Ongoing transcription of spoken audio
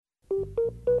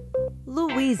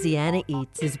Louisiana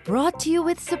Eats is brought to you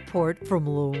with support from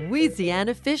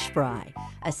Louisiana Fish Fry,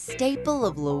 a staple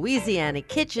of Louisiana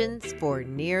kitchens for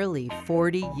nearly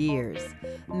 40 years.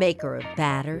 Maker of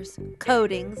batters,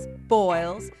 coatings,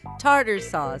 boils, tartar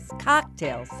sauce,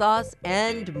 cocktail sauce,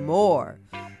 and more.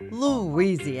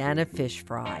 Louisiana Fish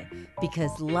Fry,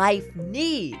 because life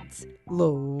needs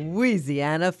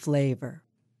Louisiana flavor.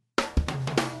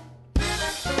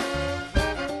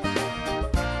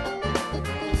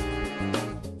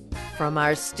 From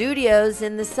our studios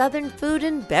in the Southern Food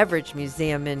and Beverage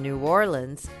Museum in New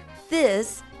Orleans,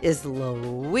 this is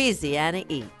Louisiana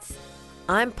Eats.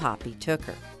 I'm Poppy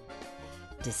Tooker.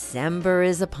 December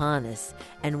is upon us,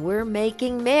 and we're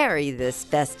making merry this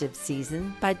festive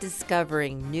season by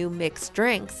discovering new mixed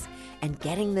drinks and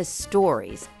getting the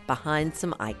stories behind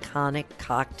some iconic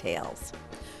cocktails.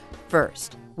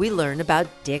 First, we learn about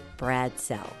Dick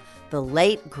Bradsell, the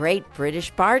late great British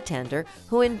bartender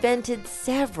who invented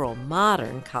several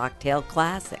modern cocktail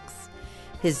classics.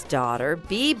 His daughter,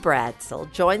 Bea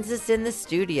Bradsell, joins us in the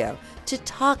studio to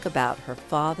talk about her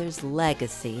father's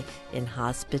legacy in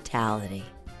hospitality.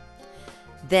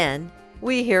 Then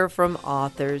we hear from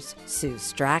authors Sue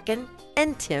Strachan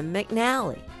and Tim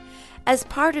McNally. As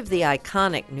part of the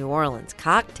iconic New Orleans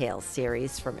cocktail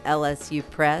series from LSU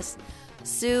Press,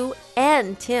 Sue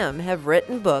and Tim have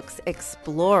written books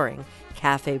exploring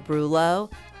Café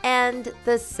Brûlot and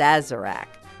the Sazerac,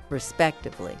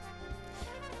 respectively.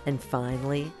 And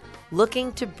finally,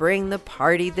 looking to bring the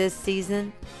party this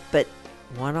season, but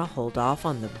want to hold off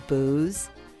on the booze?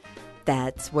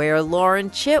 That's where Lauren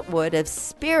Chitwood of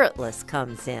Spiritless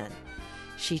comes in.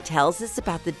 She tells us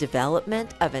about the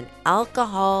development of an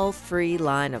alcohol-free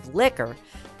line of liquor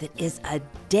that is a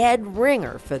dead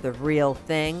ringer for the real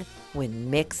thing when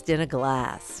mixed in a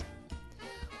glass.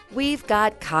 We've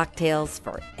got cocktails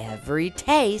for every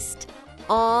taste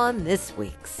on this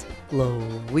week's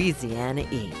Louisiana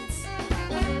Eats.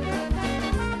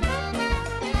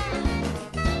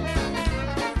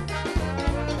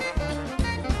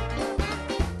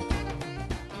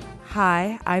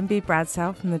 Hi, I'm Bea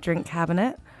Bradsell from the Drink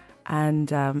Cabinet,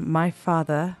 and my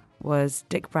father was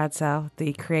Dick Bradsell,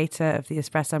 the creator of the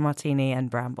Espresso Martini and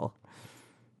Bramble.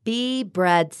 Bea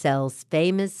Bradsell's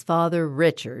famous father,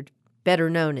 Richard, better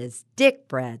known as Dick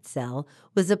Bradsell,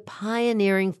 was a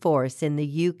pioneering force in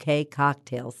the UK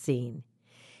cocktail scene.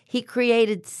 He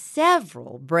created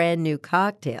several brand new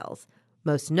cocktails,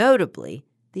 most notably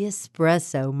the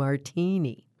Espresso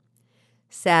Martini.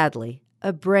 Sadly,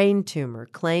 a brain tumor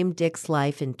claimed Dick's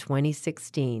life in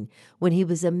 2016 when he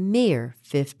was a mere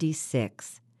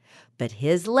 56. But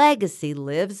his legacy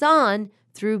lives on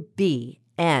through Bea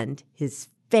and his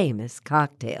famous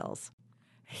cocktails.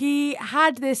 He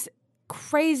had this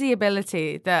crazy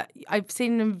ability that I've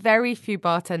seen in very few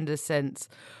bartenders since,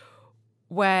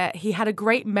 where he had a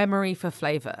great memory for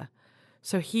flavor.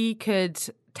 So he could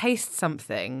taste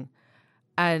something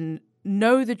and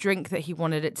know the drink that he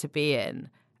wanted it to be in.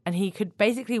 And he could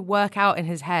basically work out in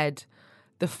his head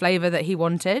the flavor that he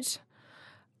wanted.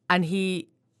 And he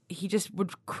just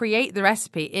would create the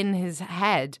recipe in his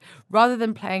head rather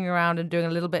than playing around and doing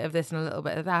a little bit of this and a little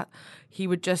bit of that. He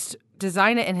would just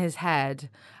design it in his head.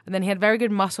 And then he had very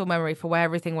good muscle memory for where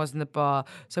everything was in the bar.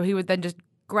 So he would then just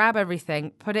grab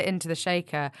everything, put it into the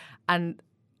shaker, and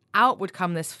out would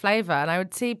come this flavor. And I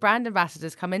would see brand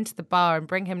ambassadors come into the bar and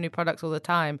bring him new products all the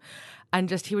time. And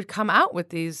just he would come out with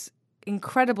these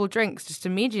incredible drinks just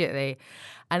immediately.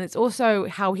 And it's also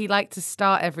how he liked to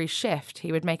start every shift.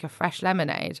 He would make a fresh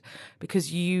lemonade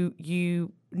because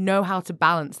you know how to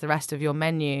balance the rest of your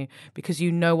menu because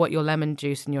you know what your lemon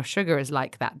juice and your sugar is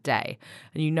like that day,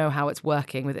 and you know how it's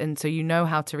working within, so you know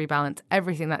how to rebalance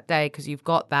everything that day because you've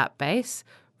got that base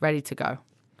ready to go.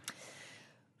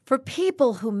 For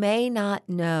people who may not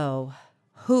know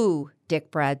who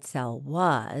Dick Bradsell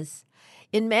was,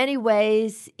 in many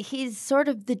ways, he's sort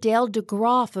of the Dale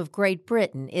DeGroff of Great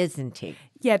Britain, isn't he?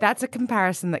 Yeah, that's a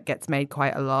comparison that gets made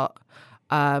quite a lot.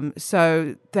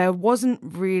 So there wasn't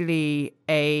really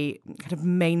a kind of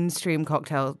mainstream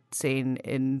cocktail scene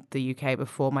in the UK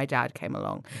before my dad came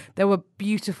along. There were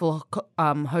beautiful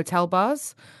hotel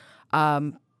bars,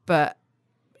 but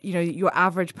you know, your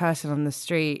average person on the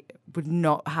street would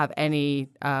not have any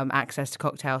access to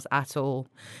cocktails at all.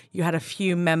 You had a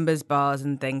few members bars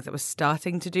and things that were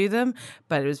starting to do them,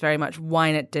 but it was very much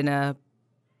wine at dinner,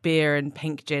 beer and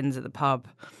pink gins at the pub.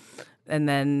 And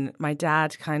then my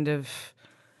dad kind of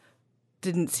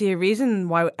didn't see a reason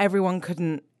why everyone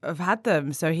couldn't have had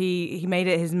them. So he made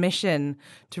it his mission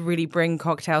to really bring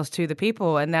cocktails to the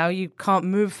people. And now you can't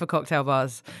move for cocktail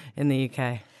bars in the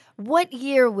UK. What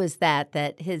year was that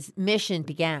his mission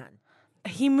began?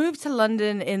 He moved to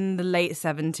London in the late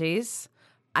 70s,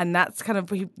 and that's kind of,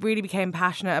 he really became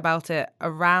passionate about it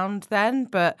around then.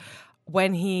 But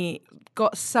when he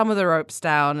got some of the ropes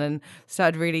down and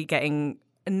started really getting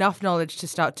enough knowledge to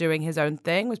start doing his own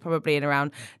thing was probably in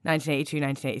around 1982,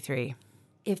 1983.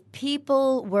 If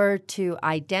people were to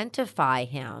identify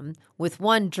him with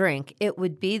one drink, it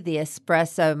would be the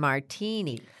Espresso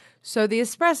Martini. So the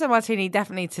Espresso Martini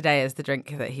definitely today is the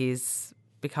drink that he's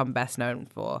become best known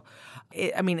for.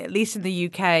 I mean, at least in the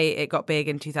UK, it got big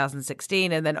in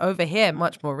 2016, and then over here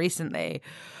much more recently.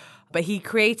 But he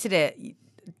created it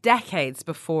decades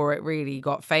before it really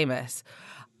got famous.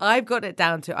 I've got it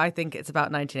down to, I think it's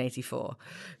about 1984.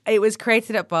 It was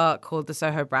created at a bar called the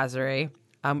Soho Brasserie,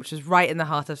 which is right in the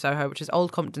heart of Soho, which is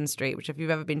Old Compton Street, which if you've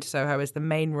ever been to Soho is the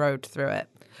main road through it.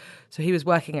 So he was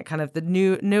working at kind of the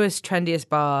newest, trendiest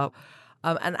bar.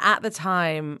 And at the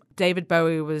time, David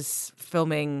Bowie was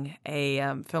filming a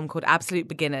film called Absolute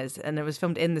Beginners, and it was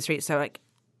filmed in the street. So like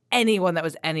anyone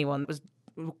was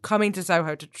coming to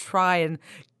Soho to try and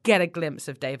get a glimpse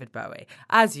of David Bowie,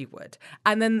 as you would.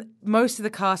 And then most of the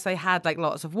cast, they had like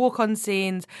lots of walk-on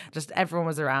scenes, just everyone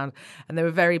was around, and they were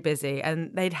very busy.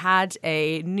 And they'd had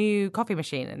a new coffee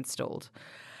machine installed.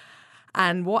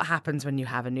 And what happens when you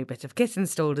have a new bit of kit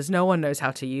installed is no one knows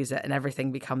how to use it and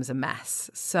everything becomes a mess.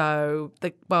 So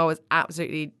the bar was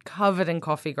absolutely covered in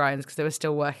coffee grinds because they were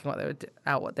still working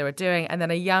out what they were doing. And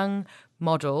then a young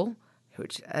model,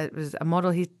 which was a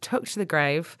model he took to the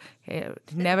grave. He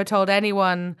never told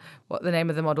anyone what the name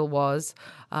of the model was.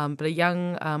 But a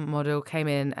young model came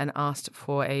in and asked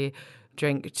for a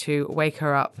drink to wake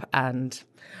her up and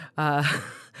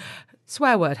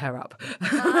swear word her up.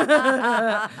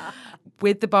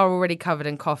 With the bar already covered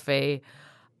in coffee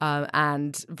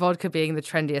and vodka being the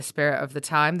trendiest spirit of the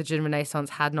time, the gin renaissance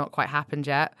had not quite happened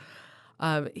yet.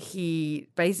 He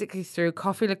basically threw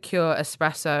coffee liqueur,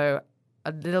 espresso,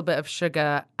 a little bit of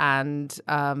sugar and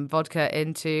vodka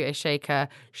into a shaker,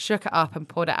 shook it up and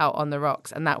poured it out on the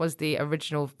rocks. And that was the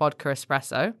original vodka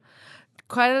espresso.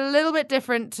 Quite a little bit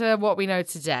different to what we know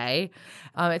today.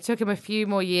 It took him a few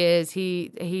more years.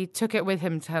 He took it with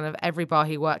him to kind of every bar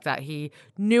he worked at. He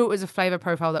knew it was a flavor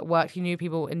profile that worked. He knew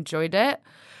people enjoyed it.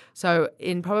 So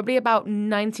in probably about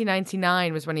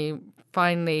 1999 was when he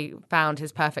finally found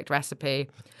his perfect recipe,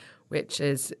 which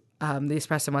is the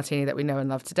espresso martini that we know and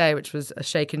love today, which was a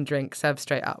shaken drink served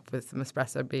straight up with some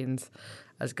espresso beans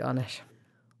as garnish.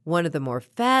 One of the more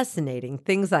fascinating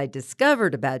things I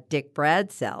discovered about Dick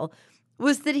Bradsell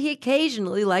was that he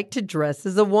occasionally liked to dress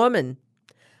as a woman.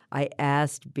 I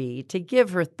asked Bea to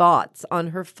give her thoughts on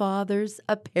her father's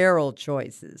apparel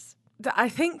choices. I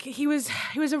think he was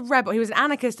a rebel. He was an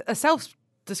anarchist, a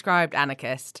self-described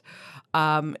anarchist.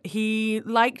 He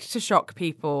liked to shock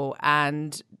people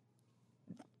and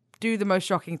do the most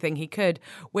shocking thing he could,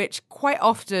 which quite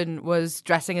often was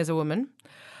dressing as a woman.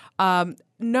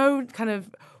 No kind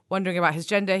of wondering about his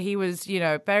gender. He was,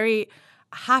 very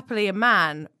happily a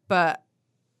man, but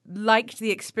liked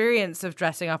the experience of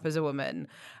dressing up as a woman,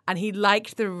 and he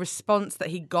liked the response that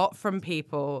he got from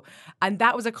people, and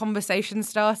that was a conversation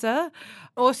starter.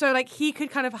 Also, like, he could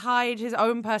kind of hide his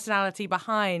own personality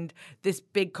behind this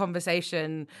big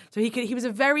conversation, so he was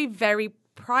a very, very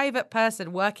private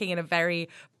person working in a very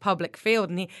public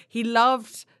field, and he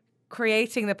loved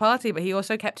creating the party, but he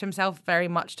also kept himself very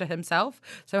much to himself.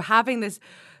 So having this,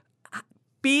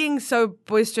 being so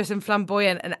boisterous and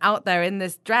flamboyant and out there in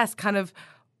this dress kind of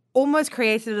almost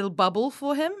created a little bubble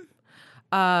for him.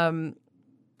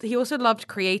 He also loved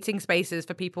creating spaces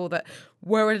for people that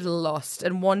were a little lost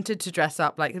and wanted to dress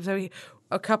up.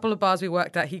 A couple of bars we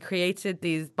worked at, he created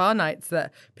these bar nights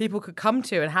that people could come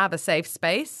to and have a safe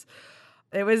space.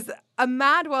 It was a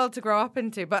mad world to grow up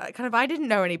into, but kind of I didn't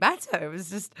know any better. It was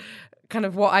just kind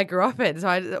of what I grew up in, so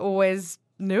I always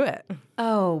knew it.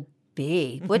 Oh,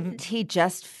 Bea, wouldn't he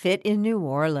just fit in New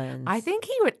Orleans? I think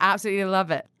he would absolutely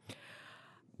love it.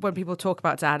 When people talk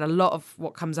about Dad, a lot of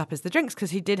what comes up is the drinks,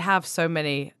 because he did have so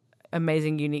many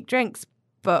amazing, unique drinks.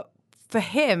 But for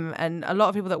him and a lot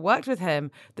of people that worked with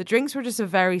him, the drinks were just a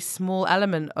very small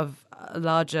element of a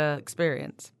larger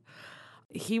experience.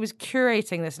 He was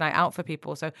curating this night out for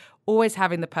people, so always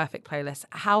having the perfect playlist,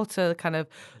 how to kind of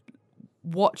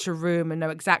watch a room and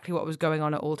know exactly what was going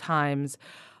on at all times.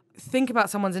 Think about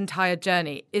someone's entire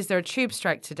journey. Is there a tube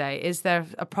strike today? Is there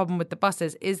a problem with the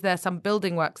buses? Is there some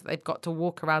building works that they've got to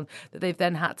walk around that they've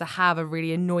then had to have a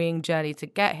really annoying journey to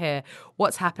get here?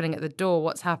 What's happening at the door?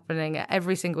 What's happening at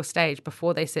every single stage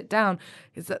before they sit down?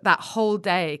 Is that whole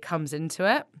day comes into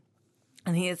it.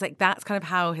 And it's like, that's kind of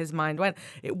how his mind went.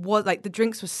 It was like the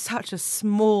drinks was such a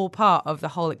small part of the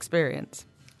whole experience.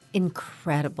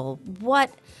 Incredible.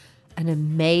 What An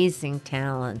amazing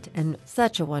talent and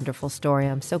such a wonderful story.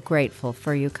 I'm so grateful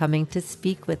for you coming to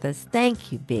speak with us.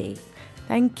 Thank you, Bea.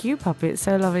 Thank you, Poppy. It's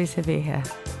so lovely to be here.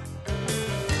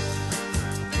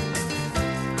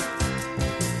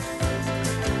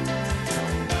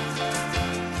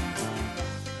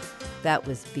 That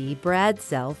was Bea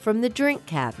Bradsell from the Drink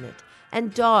Cabinet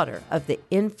and daughter of the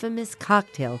infamous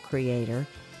cocktail creator,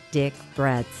 Dick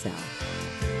Bradsell.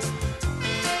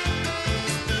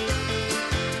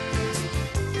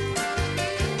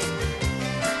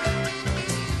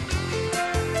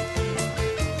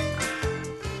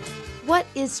 What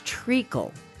is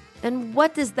treacle? And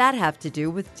what does that have to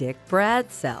do with Dick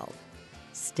Bradsell?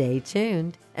 Stay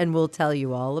tuned, and we'll tell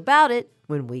you all about it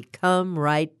when we come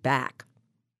right back.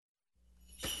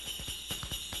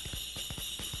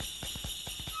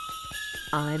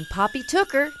 I'm Poppy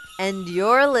Tooker, and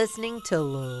you're listening to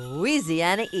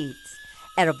Louisiana Eats,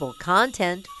 edible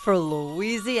content for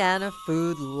Louisiana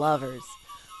food lovers.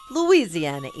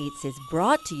 Louisiana Eats is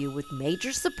brought to you with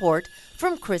major support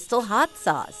from Crystal Hot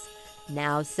Sauce,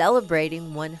 now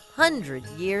celebrating 100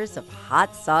 years of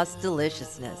hot sauce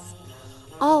deliciousness.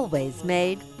 Always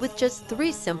made with just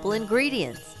 3 simple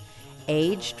ingredients: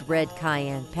 aged red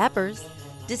cayenne peppers,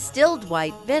 distilled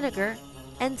white vinegar,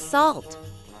 and salt.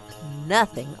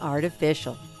 Nothing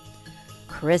artificial.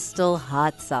 Crystal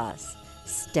Hot Sauce.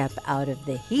 Step out of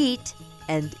the heat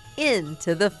and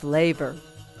into the flavor.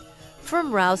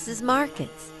 From Rouse's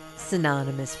Markets,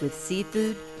 synonymous with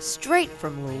seafood straight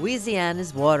from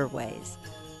Louisiana's waterways.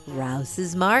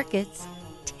 Rouse's Markets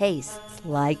tastes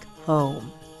like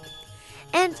home.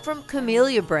 And from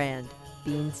Camellia Brand,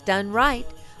 beans done right,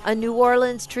 a New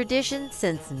Orleans tradition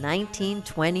since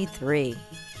 1923.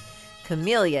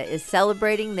 Camellia is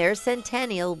celebrating their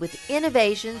centennial with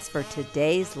innovations for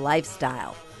today's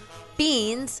lifestyle.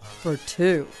 Beans for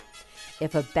 2.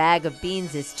 If a bag of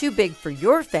beans is too big for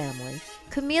your family,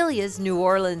 Camellia's New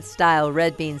Orleans-style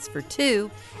red beans for 2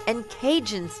 and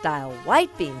Cajun-style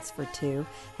white beans for 2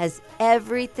 has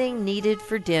everything needed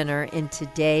for dinner in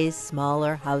today's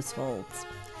smaller households.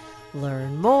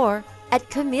 Learn more at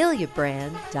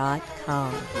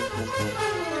CameliaBrand.com.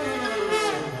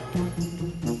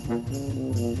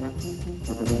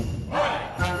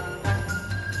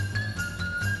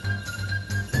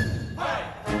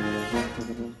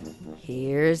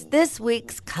 Here's this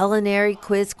week's culinary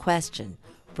quiz question,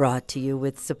 brought to you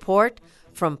with support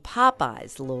from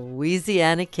Popeye's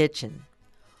Louisiana Kitchen.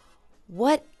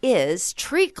 What is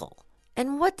treacle,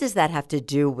 and what does that have to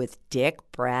do with Dick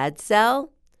Bradsell?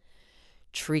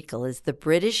 Treacle is the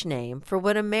British name for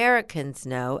what Americans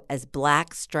know as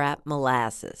blackstrap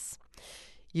molasses.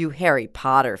 You Harry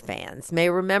Potter fans may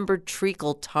remember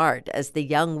treacle tart as the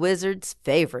young wizard's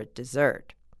favorite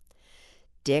dessert.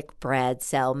 Dick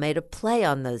Bradsell made a play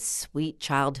on those sweet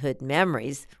childhood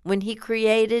memories when he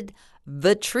created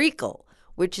the treacle,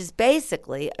 which is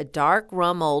basically a dark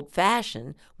rum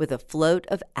old-fashioned with a float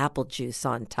of apple juice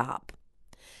on top.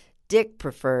 Dick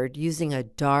preferred using a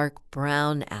dark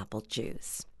brown apple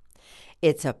juice.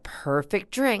 It's a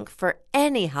perfect drink for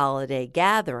any holiday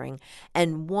gathering,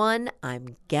 and one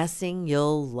I'm guessing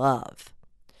you'll love.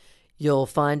 You'll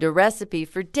find a recipe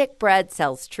for Dick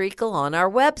Bradsell's treacle on our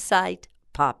website,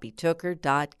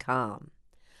 poppytooker.com.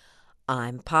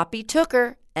 I'm Poppy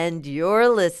Tooker, and you're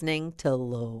listening to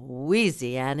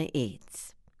Louisiana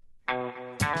Eats.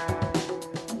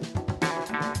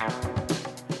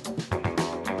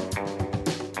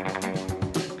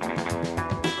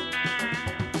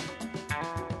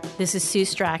 This is Sue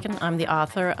Strachan. I'm the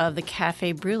author of the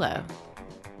Café Brûlot.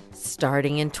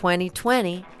 Starting in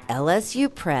 2020,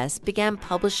 LSU Press began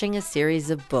publishing a series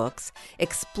of books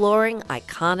exploring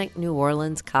iconic New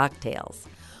Orleans cocktails,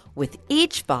 with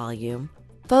each volume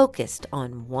focused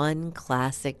on one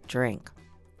classic drink.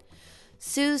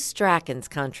 Sue Strachan's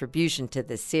contribution to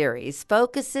the series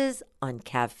focuses on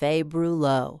Café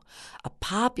Brûlot, a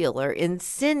popular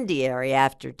incendiary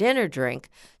after-dinner drink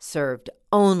served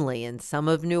only in some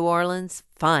of New Orleans'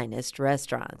 finest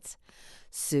restaurants.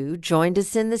 Sue joined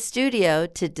us in the studio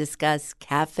to discuss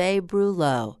Café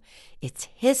Brûlot, its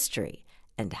history,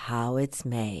 and how it's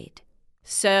made.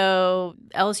 So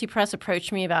LSU Press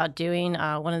approached me about doing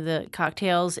one of the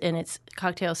cocktails in its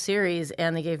cocktail series,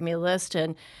 and they gave me a list,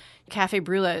 and Café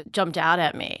Brûlot jumped out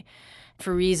at me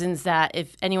for reasons that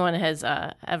if anyone has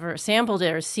ever sampled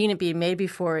it or seen it being made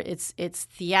before, it's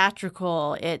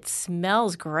theatrical. It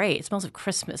smells great. It smells of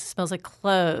Christmas. It smells like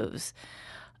cloves.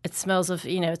 It smells of,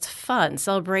 it's fun,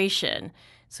 celebration.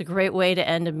 It's a great way to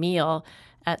end a meal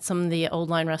at some of the old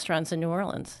line restaurants in New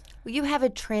Orleans. Well, you have a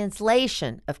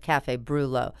translation of Café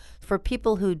Brûlot. For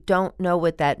people who don't know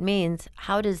what that means,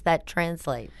 how does that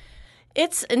translate?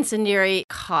 It's incendiary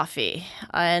coffee,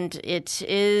 and it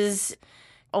is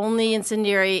only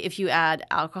incendiary if you add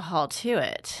alcohol to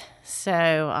it.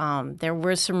 So there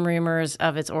were some rumors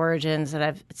of its origins that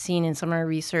I've seen in some of my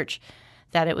research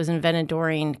that it was invented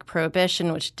during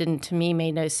Prohibition, which didn't, to me,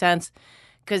 made no sense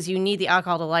because you need the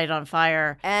alcohol to light it on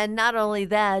fire. And not only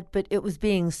that, but it was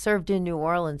being served in New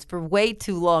Orleans for way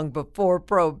too long before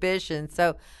Prohibition.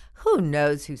 So who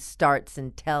knows who starts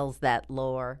and tells that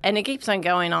lore? And it keeps on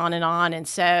going on. And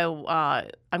so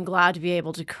I'm glad to be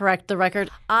able to correct the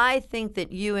record. I think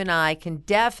that you and I can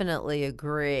definitely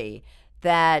agree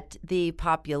that the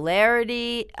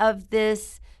popularity of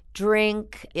this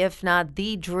drink, if not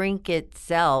the drink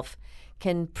itself,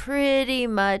 can pretty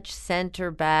much center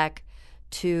back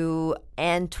to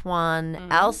Antoine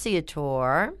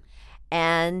Alciator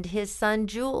and his son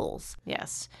Jules.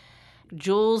 Yes.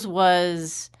 Jules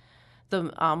was the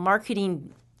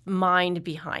marketing mind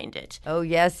behind it. Oh,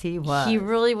 yes, he was. He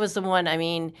really was the one. I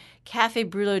mean, Café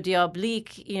Brûlot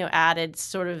Diabolique, added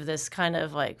sort of this kind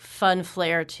of like fun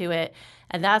flair to it.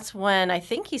 And that's when I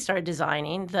think he started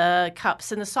designing the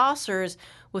cups and the saucers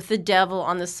with the devil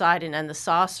on the side and the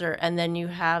saucer. And then you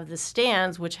have the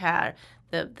stands, which had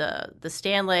the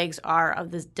stand legs are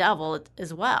of this devil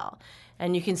as well.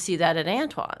 And you can see that at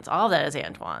Antoine's. All that is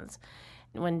Antoine's.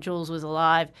 When Jules was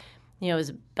alive, it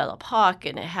was Belle Époque,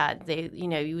 and it had,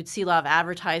 you would see a lot of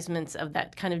advertisements of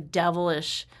that kind of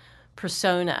devilish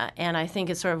persona. And I think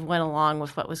it sort of went along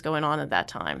with what was going on at that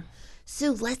time.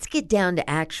 So let's get down to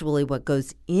actually what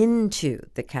goes into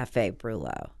the Café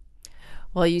Brûlot.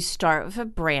 Well, you start with a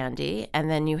brandy, and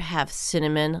then you have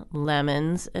cinnamon,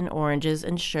 lemons, and oranges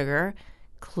and sugar,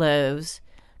 cloves,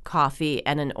 coffee,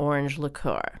 and an orange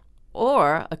liqueur.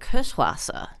 Or a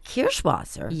Kirschwasser.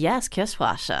 Kirschwasser? Yes,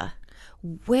 Kirschwasser.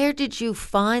 Where did you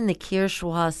find the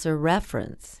Kirschwasser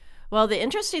reference? Well,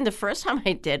 the first time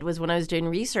I did was when I was doing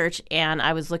research and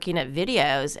I was looking at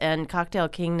videos, and Cocktail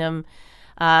Kingdom,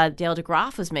 Dale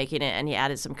DeGroff was making it, and he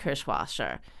added some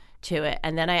Kirschwasser to it.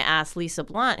 And then I asked Lisa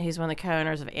Blunt, who's one of the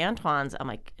co-owners of Antoine's, I'm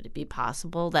like, could it be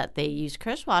possible that they used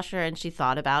Kirschwasser? And she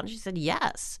thought about it, and she said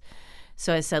yes.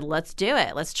 So I said, let's do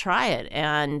it. Let's try it.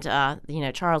 And,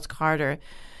 Charles Carter,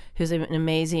 who's an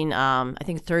amazing, I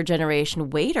think,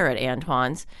 third-generation waiter at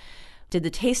Antoine's, did the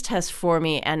taste test for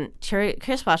me. And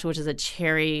Kirschwasser, which is a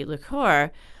cherry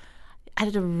liqueur,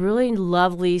 added a really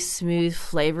lovely, smooth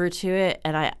flavor to it.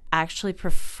 And I actually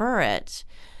prefer it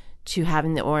to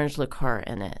having the orange liqueur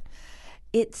in it.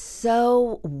 It's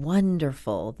so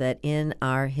wonderful that in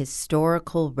our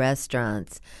historical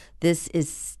restaurants, this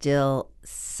is still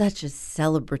such a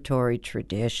celebratory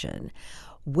tradition.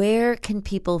 Where can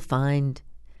people find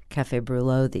Café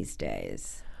Brûlot these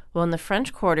days? Well, in the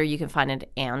French Quarter, you can find it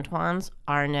at Antoine's,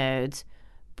 Arnaud's,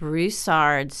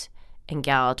 Broussard's, and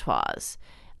Galatoire's.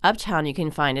 Uptown, you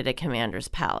can find it at Commander's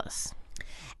Palace.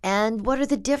 And what are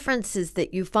the differences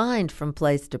that you find from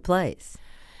place to place?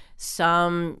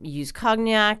 Some use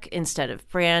cognac instead of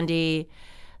brandy.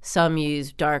 Some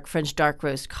use French dark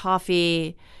roast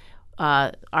coffee.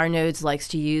 Arnaud's likes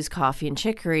to use coffee and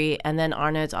chicory. And then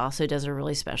Arnaud's also does a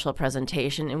really special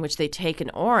presentation in which they take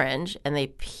an orange and they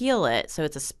peel it so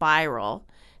it's a spiral.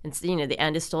 And the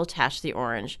end is still attached to the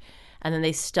orange. And then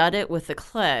they stud it with the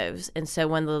cloves. And so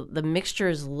when the mixture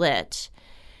is lit,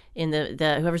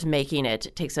 whoever's making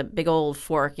it takes a big old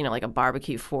fork, like a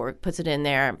barbecue fork, puts it in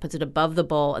there and puts it above the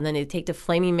bowl, and then they take the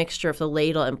flaming mixture of the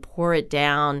ladle and pour it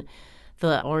down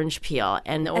the orange peel.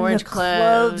 And the orange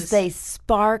cloves, they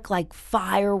spark like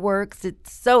fireworks.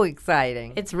 It's so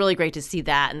exciting. It's really great to see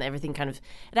that, and everything it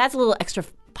adds a little extra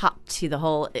pop to the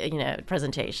whole,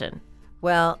 presentation.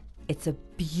 Well, it's a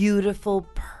beautiful,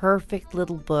 perfect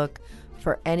little book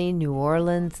for any New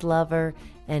Orleans lover,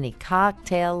 any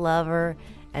cocktail lover,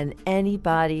 and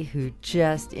anybody who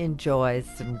just enjoys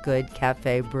some good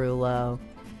Café Brûlot.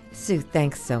 Sue,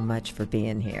 thanks so much for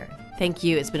being here. Thank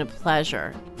you. It's been a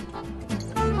pleasure.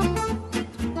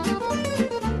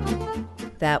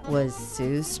 That was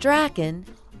Sue Strachan,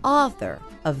 author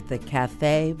of the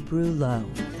Café Brûlot.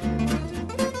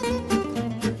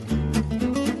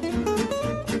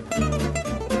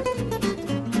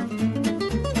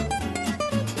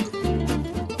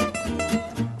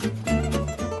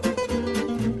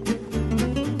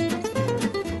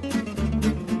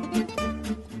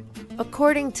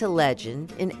 According to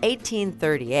legend, in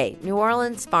 1838, New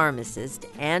Orleans pharmacist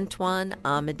Antoine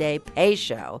Amédée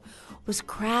Peychaud was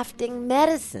crafting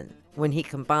medicine when he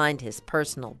combined his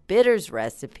personal bitters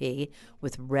recipe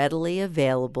with readily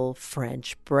available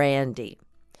French brandy.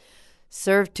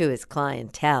 Served to his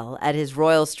clientele at his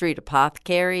Royal Street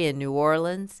Apothecary in New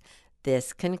Orleans,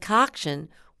 this concoction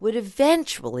would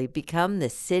eventually become the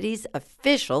city's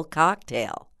official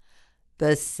cocktail,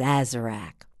 the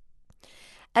Sazerac.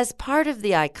 As part of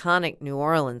the iconic New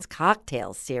Orleans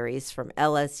cocktail series from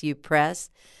LSU Press,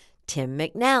 Tim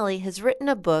McNally has written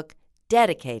a book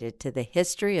dedicated to the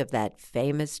history of that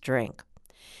famous drink.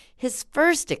 His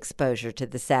first exposure to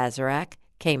the Sazerac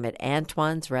came at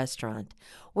Antoine's restaurant,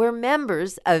 where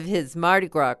members of his Mardi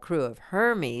Gras crew of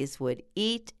Hermes would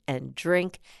eat and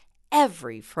drink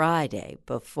every Friday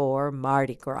before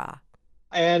Mardi Gras.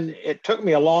 And it took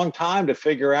me a long time to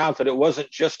figure out that it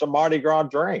wasn't just a Mardi Gras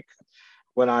drink.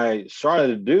 When I started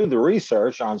to do the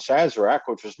research on Sazerac,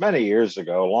 which was many years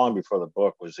ago, long before the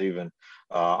book was even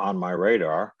on my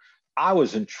radar, I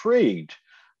was intrigued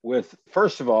with,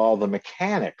 first of all, the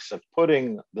mechanics of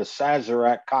putting the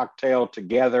Sazerac cocktail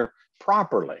together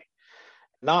properly.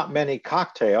 Not many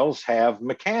cocktails have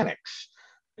mechanics.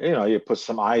 You know, you put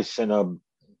some ice in a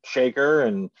shaker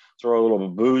and throw a little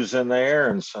booze in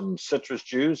there and some citrus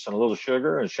juice and a little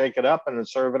sugar and shake it up and then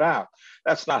serve it out.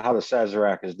 That's not how the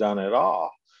Sazerac is done at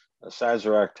all. The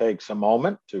Sazerac takes a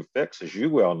moment to fix, as you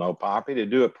well know, Poppy, to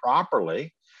do it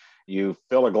properly. You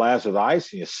fill a glass with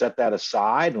ice and you set that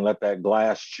aside and let that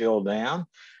glass chill down.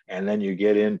 And then you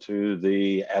get into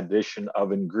the addition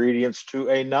of ingredients to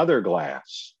another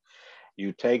glass.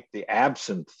 You take the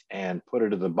absinthe and put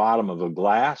it at the bottom of a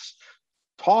glass,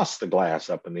 toss the glass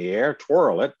up in the air,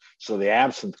 twirl it so the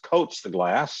absinthe coats the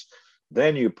glass.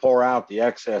 Then you pour out the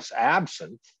excess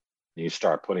absinthe. You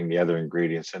start putting the other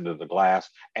ingredients into the glass,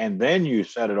 and then you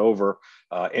set it over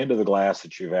into the glass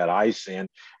that you've had ice in,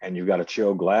 and you've got a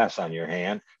chilled glass on your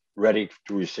hand, ready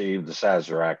to receive the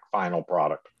Sazerac final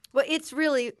product. Well, it's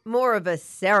really more of a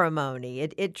ceremony.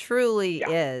 It truly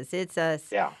is. It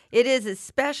is a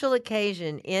special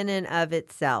occasion in and of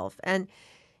itself. And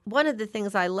one of the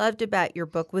things I loved about your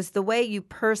book was the way you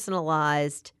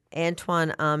personalized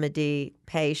Antoine Amédée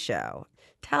Peychaud.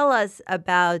 Tell us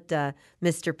about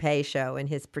Mr. Peychaud and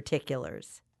his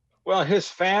particulars. Well, his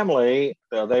family,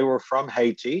 they were from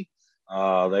Haiti.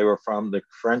 They were from the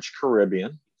French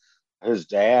Caribbean. His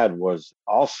dad was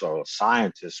also a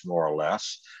scientist, more or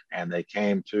less, and they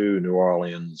came to New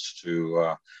Orleans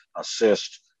to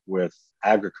assist with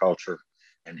agriculture,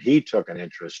 and he took an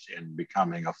interest in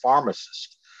becoming a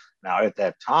pharmacist. Now, at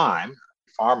that time,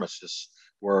 pharmacists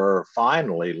were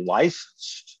finally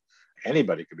licensed.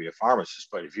 Anybody could be a pharmacist,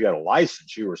 but if you had a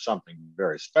license, you were something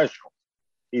very special.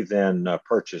 He then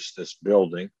purchased this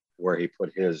building where he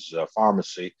put his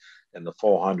pharmacy in the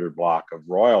 400 block of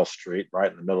Royal Street, right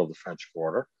in the middle of the French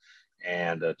Quarter.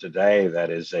 And today,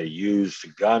 that is a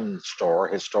used gun store,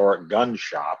 historic gun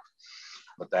shop.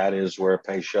 But that is where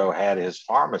Peychaud had his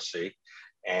pharmacy,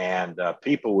 and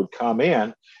people would come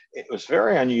in. It was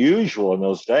very unusual in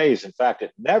those days. In fact,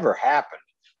 it never happened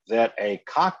that a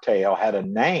cocktail had a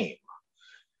name.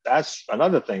 That's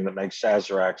another thing that makes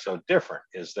Sazerac so different,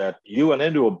 is that you went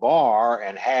into a bar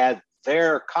and had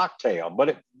their cocktail, but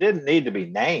it didn't need to be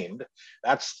named.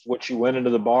 That's what you went into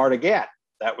the bar to get.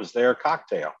 That was their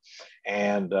cocktail.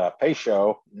 And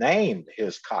Peychaud named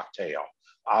his cocktail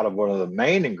out of one of the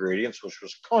main ingredients, which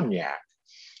was cognac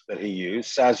that he used.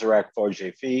 Sazerac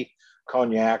Fourgeois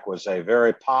cognac was a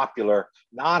very popular,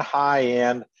 not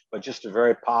high-end, but just a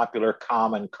very popular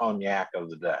common cognac of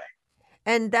the day.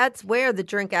 And that's where the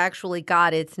drink actually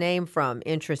got its name from,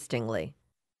 interestingly.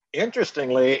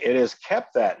 Interestingly, it has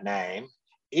kept that name,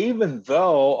 even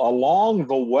though along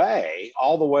the way,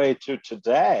 all the way to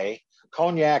today,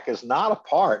 cognac is not a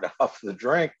part of the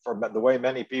drink for the way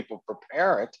many people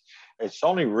prepare it. It's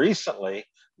only recently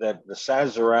that the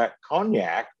Sazerac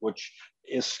cognac, which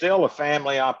is still a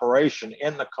family operation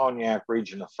in the cognac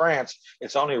region of France,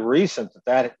 it's only recent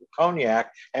that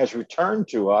cognac has returned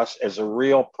to us as a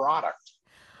real product.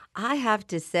 I have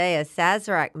to say, a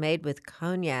Sazerac made with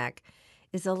cognac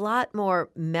is a lot more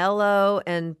mellow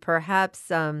and perhaps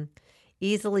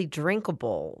easily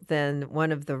drinkable than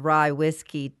one of the rye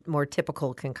whiskey, more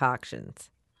typical concoctions.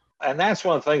 And that's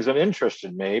one of the things that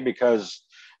interested me, because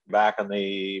back in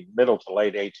the middle to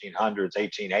late 1800s,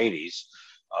 1880s,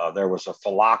 there was a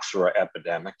phylloxera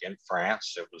epidemic in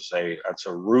France. It's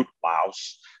a root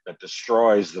louse that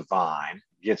destroys the vine,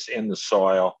 gets in the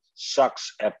soil,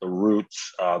 sucks at the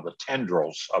roots, the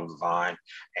tendrils of the vine,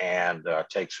 and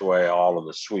takes away all of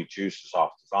the sweet juices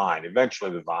off the vine.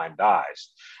 Eventually, the vine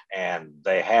dies. And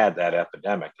they had that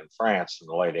epidemic in France in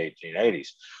the late 1880s.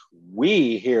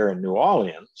 We here in New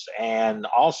Orleans and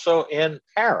also in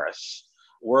Paris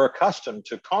were accustomed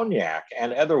to cognac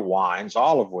and other wines,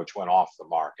 all of which went off the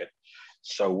market.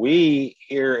 So we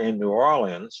here in New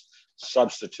Orleans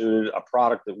substituted a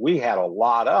product that we had a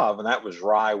lot of, and that was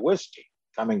rye whiskey.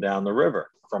 coming down the river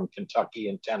from Kentucky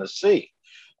and Tennessee.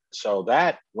 So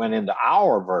that went into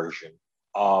our version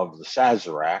of the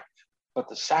Sazerac, but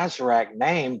the Sazerac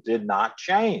name did not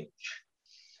change.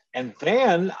 And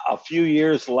then a few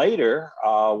years later,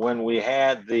 when we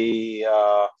had the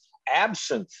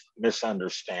absinthe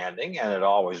misunderstanding, and it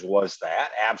always was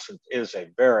that, absinthe is a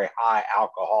very high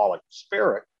alcoholic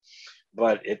spirit,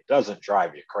 but it doesn't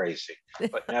drive you crazy.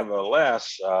 But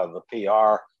nevertheless, the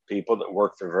PR people that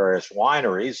work for various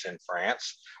wineries in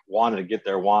France wanted to get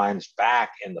their wines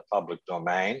back in the public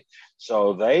domain.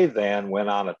 So they then went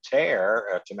on a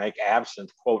tear to make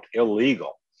absinthe, quote,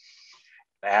 illegal.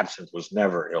 Absinthe was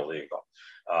never illegal,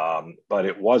 but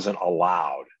it wasn't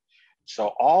allowed.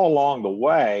 So all along the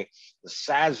way, the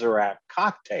Sazerac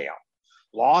cocktail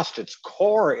lost its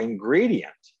core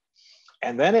ingredient,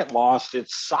 and then it lost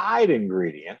its side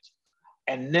ingredient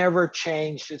and never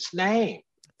changed its name.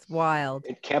 It's wild.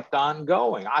 It kept on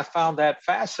going. I found that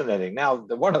fascinating. Now,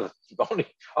 one of the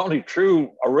only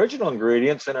true original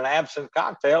ingredients in an absinthe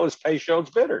cocktail is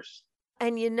Peychaud's bitters.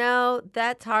 And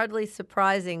that's hardly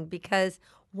surprising, because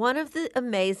one of the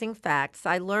amazing facts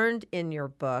I learned in your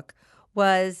book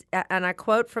was, and I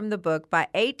quote from the book, by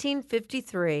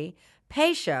 1853,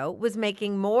 Peychaud was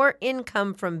making more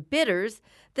income from bitters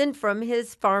than from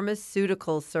his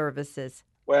pharmaceutical services.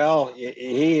 Well,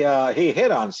 he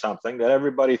hit on something that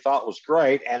everybody thought was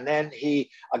great. And then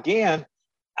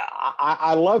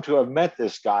I love to have met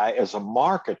this guy as a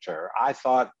marketer. I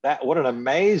thought, that what an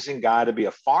amazing guy to be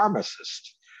a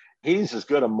pharmacist. He's as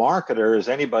good a marketer as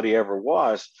anybody ever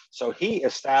was. So he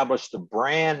established the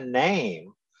brand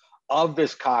name of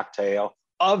this cocktail,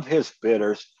 of his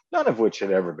bitters, none of which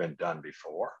had ever been done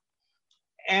before.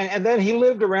 And then he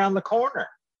lived around the corner.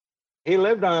 He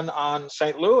lived on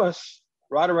St. Louis,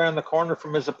 right around the corner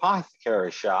from his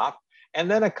apothecary shop. And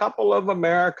then a couple of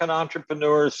American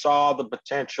entrepreneurs saw the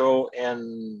potential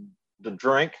in the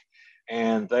drink,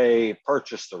 and they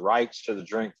purchased the rights to the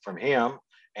drink from him.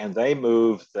 And they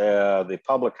moved the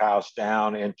public house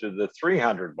down into the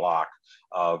 300 block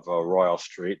of Royal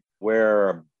Street,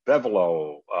 where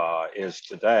Bevelot is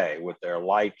today, with their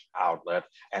light outlet,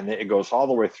 and it goes all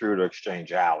the way through to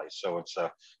Exchange Alley. So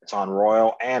it's on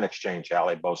Royal and Exchange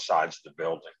Alley, both sides of the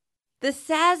building. The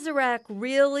Sazerac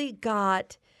really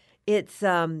got its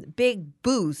big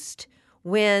boost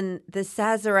when the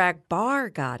Sazerac bar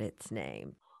got its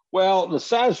name. Well, the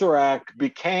Sazerac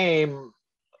became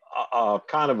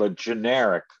kind of a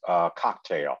generic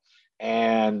cocktail,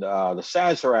 and the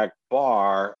Sazerac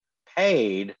bar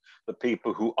paid the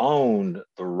people who owned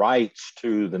the rights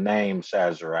to the name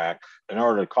Sazerac in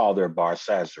order to call their bar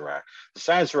Sazerac. The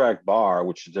Sazerac bar,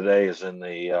 which today is in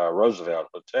the Roosevelt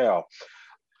Hotel,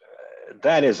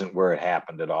 that isn't where it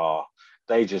happened at all.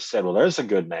 They just said, well, there's a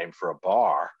good name for a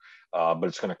bar, but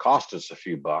it's going to cost us a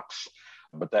few bucks.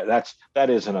 But that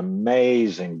is an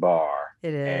amazing bar.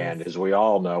 It is. And as we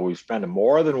all know, we've spent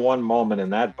more than one moment in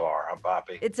that bar, huh,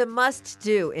 Poppy? It's a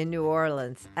must-do in New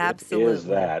Orleans. Absolutely.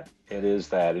 It is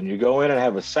that. And you go in and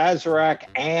have a Sazerac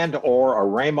and or a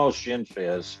Ramos Gin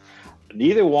Fizz.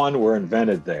 Neither one were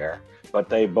invented there, but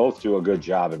they both do a good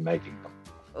job in making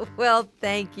them. Well,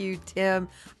 thank you, Tim.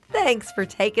 Thanks for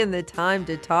taking the time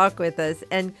to talk with us.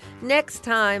 And next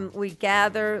time we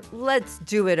gather, let's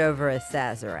do it over a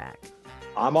Sazerac.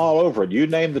 I'm all over it. You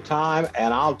name the time,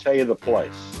 and I'll tell you the place.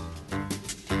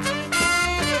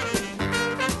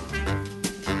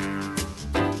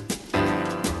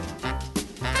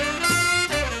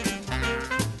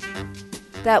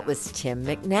 That was Tim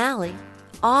McNally,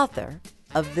 author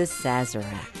of The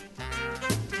Sazerac.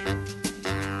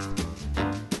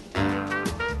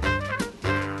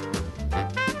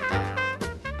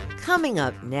 Coming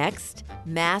up next,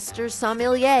 Master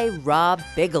Sommelier Rob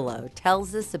Bigelow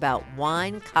tells us about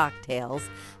wine cocktails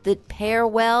that pair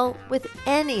well with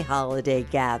any holiday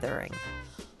gathering.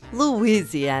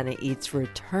 Louisiana Eats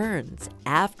returns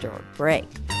after a break.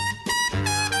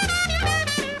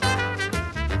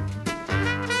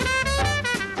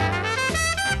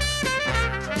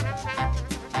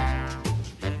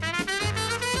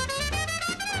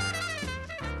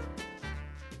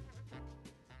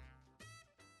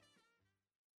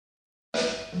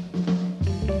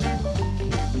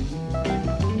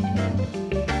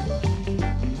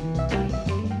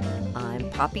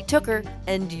 Poppy Tooker,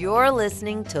 and you're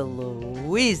listening to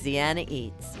Louisiana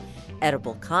Eats,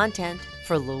 edible content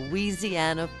for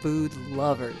Louisiana food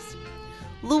lovers.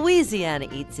 Louisiana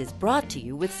Eats is brought to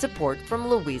you with support from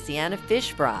Louisiana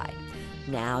Fish Fry,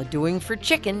 now doing for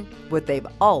chicken what they've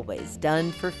always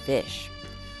done for fish.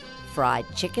 fried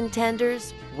chicken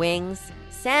tenders, wings,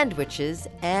 sandwiches,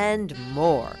 and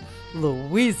more.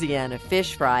 Louisiana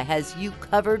Fish Fry has you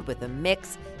covered with a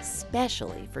mix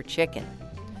specially for chicken.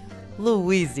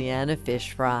 Louisiana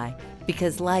Fish Fry,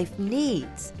 because life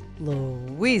needs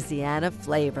Louisiana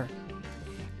flavor.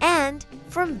 And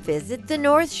from Visit the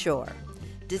North Shore.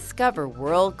 Discover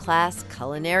world-class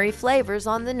culinary flavors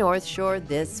on the North Shore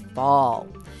this fall.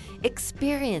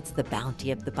 Experience the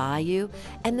bounty of the bayou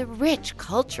and the rich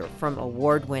culture from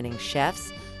award-winning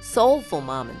chefs, soulful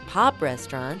mom-and-pop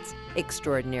restaurants,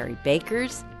 extraordinary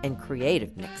bakers, and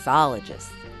creative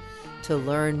mixologists. To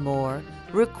learn more,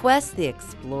 request the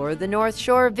Explore the North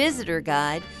Shore Visitor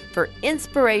Guide for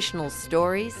inspirational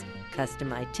stories,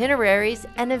 custom itineraries,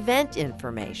 and event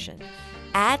information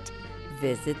at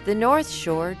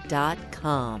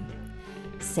visitthenorthshore.com.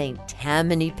 St.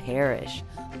 Tammany Parish,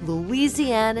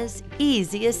 Louisiana's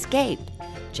easy escape,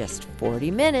 just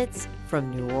 40 minutes from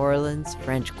New Orleans'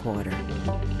 French Quarter.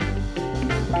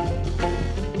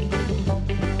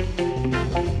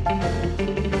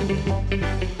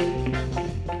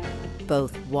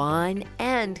 Both wine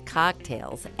and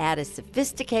cocktails add a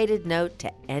sophisticated note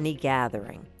to any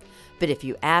gathering. But if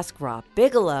you ask Rob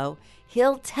Bigelow,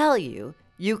 he'll tell you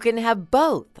you can have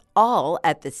both all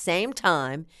at the same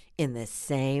time in the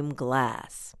same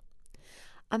glass.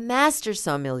 A master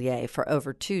sommelier for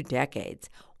over 2 decades,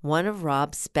 one of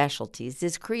Rob's specialties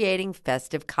is creating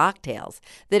festive cocktails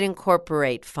that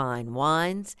incorporate fine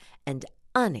wines and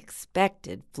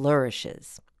unexpected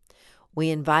flourishes. We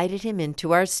invited him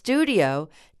into our studio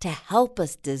to help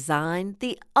us design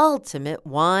the ultimate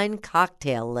wine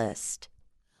cocktail list.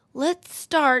 Let's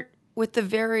start with the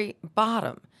very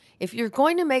bottom. If you're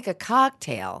going to make a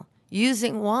cocktail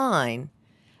using wine,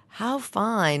 how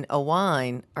fine a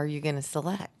wine are you going to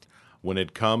select? When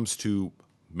it comes to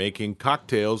making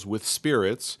cocktails with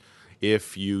spirits,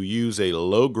 if you use a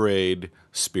low-grade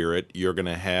spirit, you're going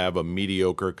to have a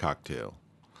mediocre cocktail.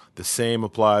 The same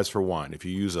applies for wine. If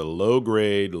you use a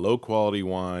low-grade, low-quality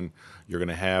wine, you're going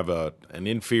to have an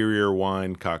inferior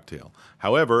wine cocktail.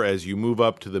 However, as you move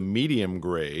up to the medium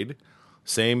grade,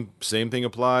 same thing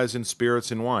applies in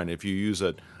spirits and wine. If you use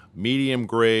a medium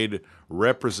grade,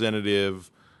 representative,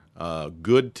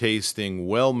 good-tasting,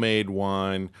 well-made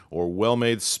wine or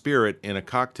well-made spirit in a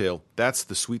cocktail, that's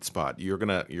the sweet spot. You're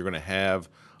gonna have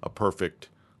a perfect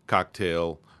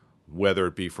cocktail, whether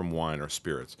it be from wine or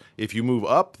spirits. If you move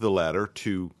up the ladder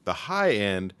to the high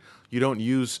end, you don't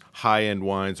use high-end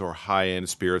wines or high-end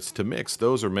spirits to mix.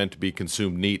 Those are meant to be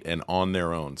consumed neat and on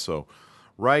their own. So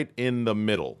right in the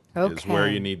middle is where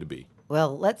you need to be.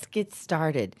 Well, let's get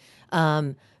started.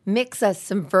 Mix us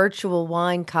some virtual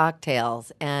wine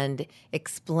cocktails and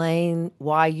explain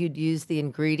why you'd use the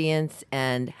ingredients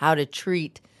and how to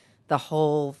treat the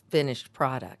whole finished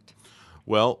product.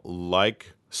 Well,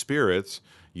 like spirits,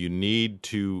 you need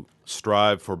to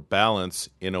strive for balance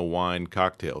in a wine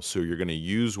cocktail. So you're going to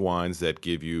use wines that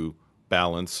give you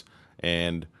balance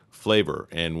and flavor.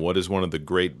 And what is one of the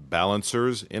great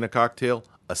balancers in a cocktail?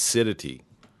 Acidity.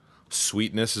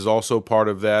 Sweetness is also part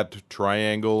of that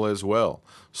triangle as well.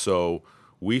 So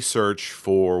we search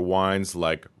for wines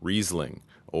like Riesling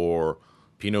or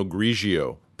Pinot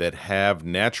Grigio that have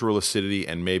natural acidity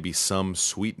and maybe some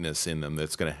sweetness in them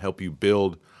that's going to help you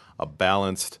build a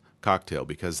balanced cocktail,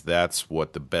 because that's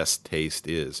what the best taste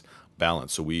is,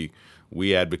 balance. So we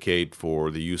advocate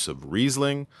for the use of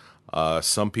Riesling.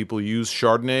 Some people use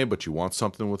Chardonnay, but you want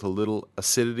something with a little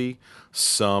acidity.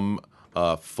 Some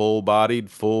full-bodied,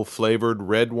 full-flavored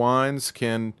red wines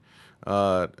can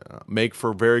make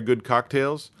for very good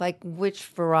cocktails. Like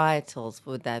which varietals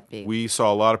would that be? We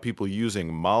saw a lot of people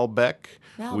using Malbec.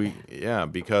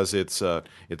 Malbec. Because it's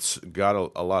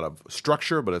got a lot of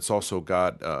structure, but it's also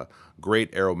got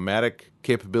great aromatic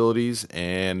capabilities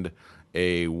and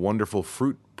a wonderful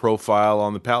fruit profile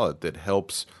on the palate that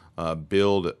helps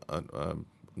build a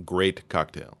great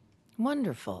cocktail.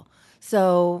 Wonderful.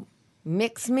 So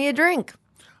mix me a drink.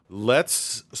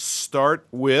 Let's start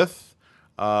with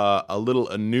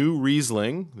a new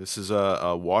Riesling. This is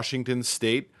a Washington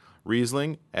State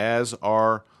Riesling as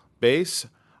our base.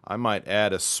 I might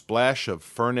add a splash of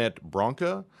Fernet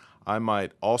Branca. I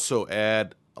might also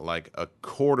add like a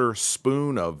quarter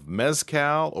spoon of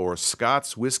Mezcal or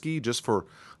Scots whiskey just for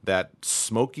that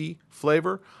smoky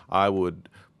flavor. I would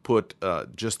put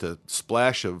just a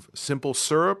splash of simple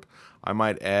syrup. I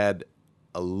might add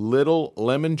a little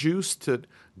lemon juice to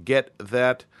get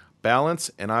that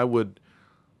balance, and I would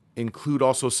include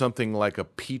also something like a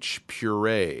peach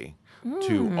puree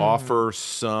to offer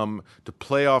to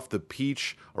play off the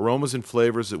peach aromas and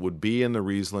flavors that would be in the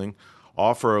Riesling,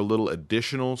 offer a little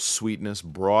additional sweetness,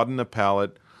 broaden the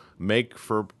palate, make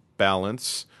for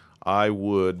balance, I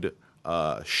would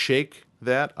shake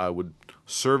that. I would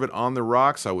serve it on the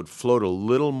rocks. I would float a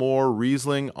little more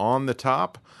Riesling on the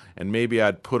top, and maybe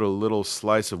I'd put a little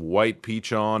slice of white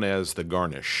peach on as the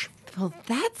garnish. Well,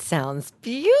 that sounds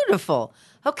beautiful.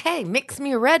 Okay, mix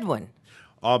me a red one.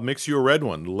 I'll mix you a red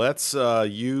one. Let's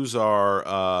use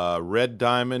our Red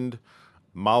Diamond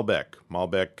Malbec.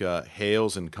 Malbec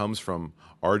hails and comes from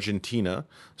Argentina.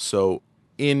 So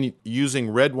in using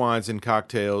red wines in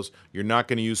cocktails, you're not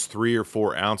going to use 3 or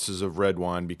 4 ounces of red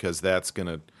wine because that's going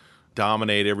to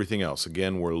dominate everything else.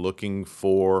 Again, we're looking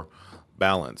for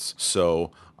balance.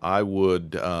 So I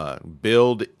would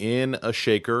build in a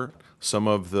shaker some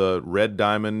of the Red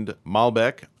Diamond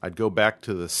Malbec. I'd go back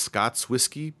to the Scots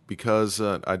whiskey because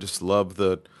I just love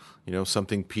the,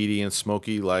 something peaty and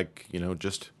smoky, like,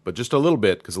 just a little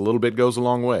bit, because a little bit goes a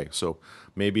long way. So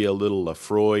maybe a little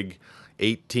Lafroig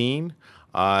 18.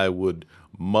 I would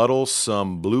muddle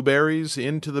some blueberries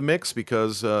into the mix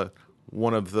because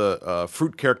one of the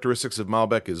fruit characteristics of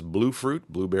Malbec is blue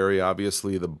fruit. Blueberry,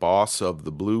 obviously, the boss of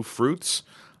the blue fruits.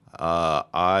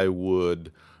 I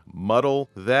would muddle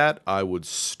that. I would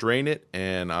strain it,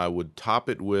 and I would top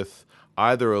it with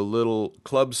either a little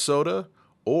club soda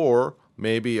or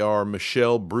maybe our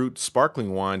Michel Brut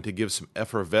sparkling wine to give some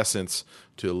effervescence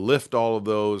to lift all of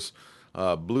those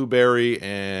blueberry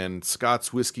and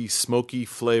Scots whiskey smoky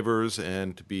flavors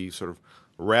and to be sort of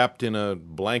wrapped in a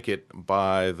blanket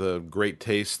by the great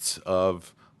tastes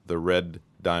of the Red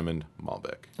Diamond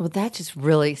Malbec. Well, that just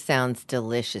really sounds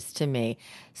delicious to me.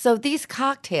 So these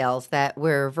cocktails that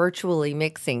we're virtually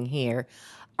mixing here,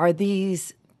 are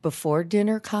these before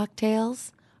dinner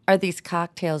cocktails? Are these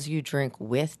cocktails you drink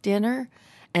with dinner?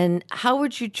 And how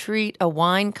would you treat a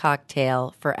wine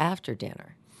cocktail for after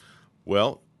dinner?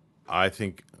 Well, I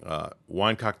think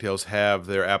wine cocktails have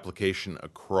their application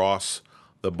across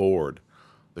the board.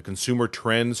 The consumer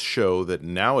trends show that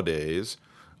nowadays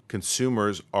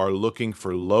consumers are looking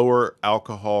for lower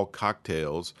alcohol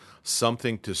cocktails,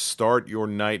 something to start your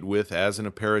night with as an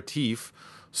aperitif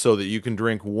so that you can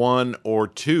drink 1 or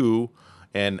 2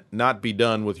 and not be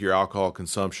done with your alcohol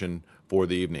consumption for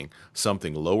the evening.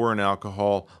 Something lower in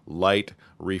alcohol, light,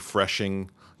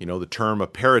 refreshing. The term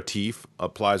aperitif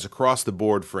applies across the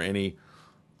board for any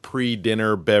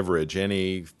pre-dinner beverage,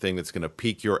 anything that's going to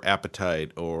pique your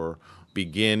appetite or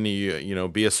begin,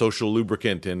 be a social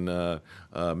lubricant and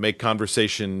make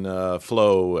conversation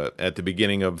flow at the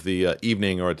beginning of the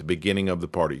evening or at the beginning of the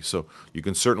party. So you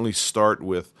can certainly start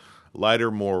with lighter,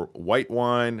 more white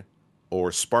wine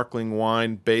or sparkling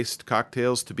wine-based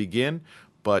cocktails to begin,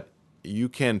 but you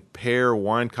can pair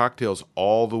wine cocktails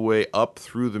all the way up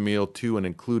through the meal to and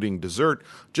including dessert,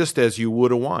 just as you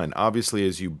would a wine. Obviously,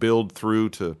 as you build through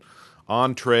to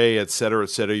entree, et cetera,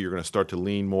 you're going to start to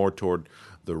lean more toward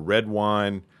the red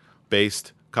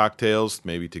wine-based cocktails,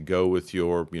 maybe to go with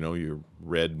your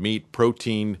red meat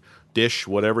protein dish,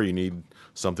 whatever. You need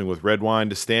something with red wine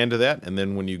to stand to that. And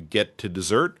then when you get to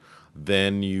dessert,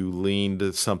 then you lean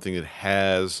to something that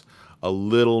has a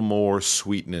little more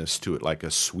sweetness to it, like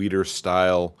a sweeter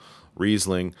style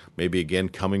Riesling, maybe again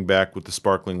coming back with the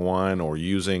sparkling wine or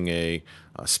using a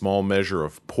small measure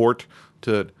of port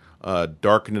to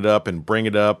darken it up and bring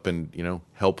it up and,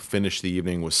 help finish the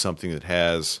evening with something that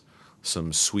has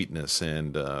some sweetness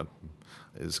and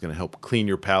is going to help clean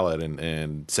your palate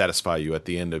and satisfy you at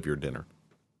the end of your dinner.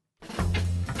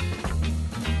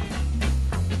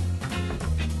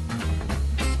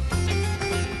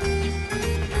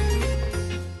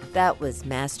 That was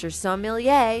Master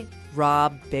Sommelier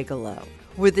Rob Bigelow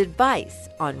with advice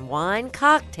on wine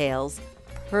cocktails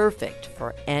perfect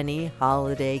for any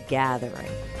holiday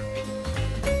gathering.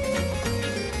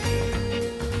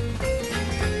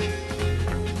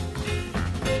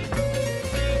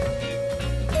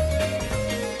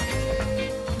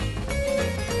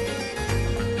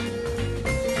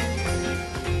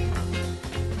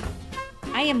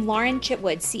 I am Lauren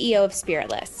Chitwood, CEO of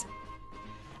Spiritless.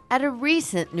 At a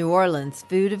recent New Orleans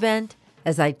food event,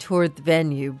 as I toured the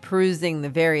venue, perusing the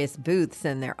various booths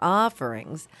and their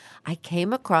offerings, I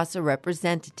came across a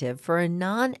representative for a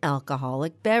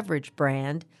non-alcoholic beverage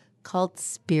brand called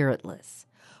Spiritless,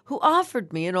 who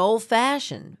offered me an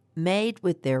old-fashioned made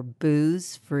with their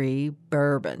booze-free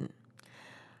bourbon.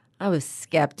 I was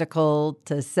skeptical,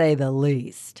 to say the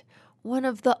least. One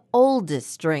of the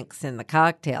oldest drinks in the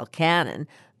cocktail canon,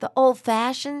 the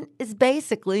old-fashioned is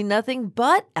basically nothing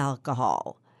but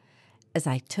alcohol. As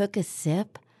I took a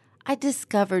sip, I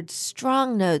discovered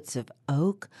strong notes of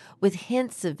oak with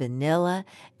hints of vanilla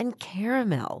and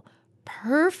caramel,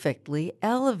 perfectly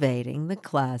elevating the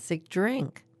classic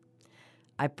drink.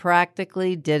 I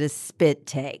practically did a spit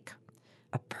take.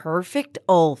 A perfect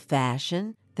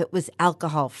old-fashioned that was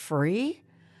alcohol-free?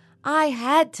 I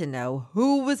had to know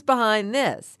who was behind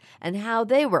this and how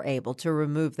they were able to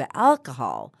remove the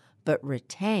alcohol but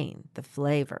retain the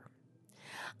flavor.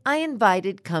 I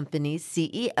invited company's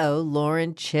CEO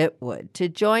Lauren Chitwood to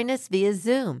join us via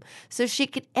Zoom so she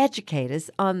could educate us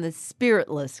on the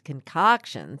spiritless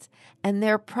concoctions and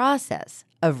their process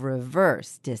of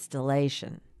reverse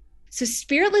distillation. So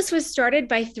Spiritless was started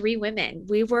by three women.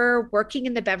 We were working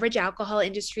in the beverage alcohol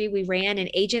industry. We ran an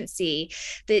agency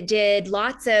that did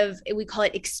lots of, we call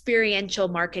it experiential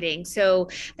marketing. So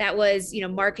that was,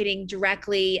 marketing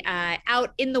directly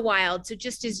out in the wild. So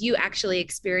just as you actually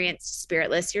experienced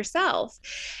Spiritless yourself.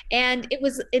 And it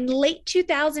was in late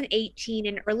 2018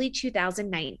 and early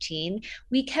 2019,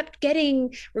 we kept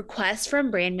getting requests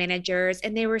from brand managers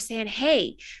and they were saying,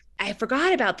 hey, I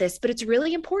forgot about this, but it's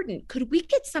really important. Could we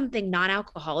get something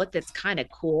non-alcoholic that's kind of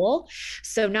cool?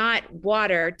 So not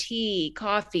water, tea,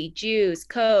 coffee, juice,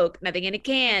 Coke, nothing in a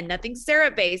can, nothing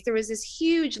syrup-based. There was this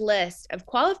huge list of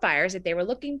qualifiers that they were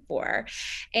looking for.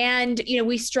 And,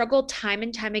 we struggled time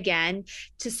and time again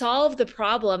to solve the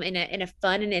problem in a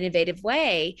fun and innovative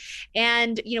way.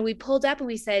 And, we pulled up and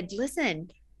we said,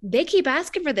 listen, they keep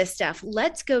asking for this stuff.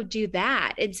 Let's go do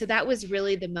that. And so that was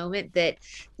really the moment that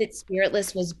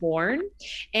Spiritless was born.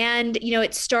 And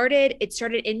it started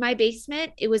in my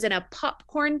basement. It was in a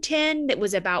popcorn tin that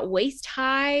was about waist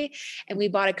high, and we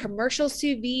bought a commercial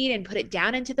sous vide and put it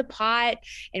down into the pot,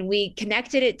 and we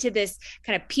connected it to this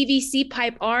kind of PVC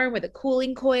pipe arm with a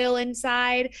cooling coil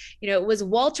inside. It was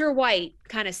Walter White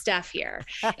kind of stuff here.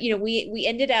 We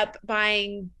ended up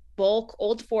buying bulk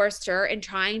Old Forester and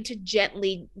trying to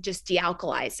gently just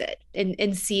dealkalize it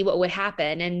and see what would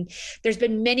happen. And there's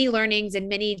been many learnings and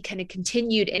many kind of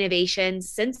continued innovations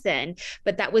since then.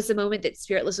 But that was the moment that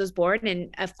Spiritless was born.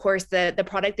 And of course, the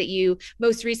product that you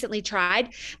most recently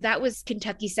tried, that was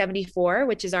Kentucky 74,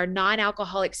 which is our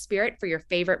non-alcoholic spirit for your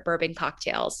favorite bourbon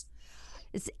cocktails.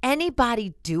 Is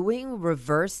anybody doing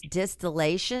reverse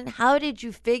distillation? How did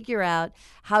you figure out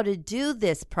how to do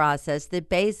this process that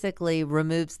basically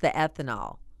removes the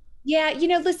ethanol? Yeah,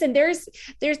 listen, there's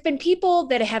been people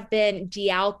that have been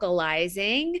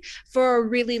dealkalizing for a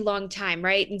really long time,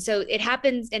 right? And so it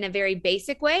happens in a very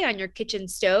basic way on your kitchen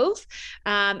stove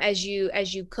as you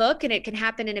cook, and it can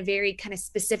happen in a very kind of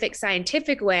specific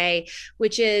scientific way,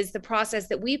 which is the process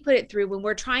that we put it through when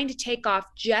we're trying to take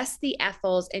off just the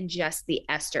ethyls and just the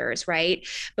esters, right?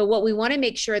 But what we want to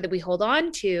make sure that we hold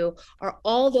on to are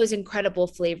all those incredible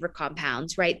flavor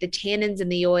compounds, right? The tannins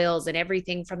and the oils and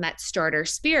everything from that starter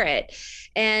spirit.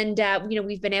 And,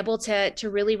 we've been able to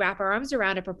really wrap our arms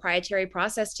around a proprietary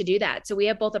process to do that. So we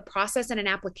have both a process and an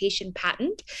application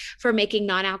patent for making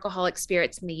non-alcoholic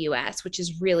spirits in the U.S., which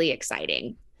is really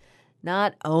exciting.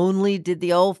 Not only did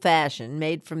the old-fashioned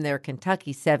made from their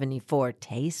Kentucky 74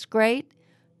 taste great,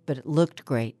 but it looked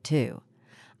great too.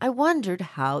 I wondered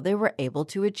how they were able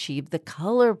to achieve the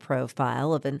color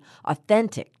profile of an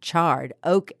authentic charred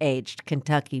oak-aged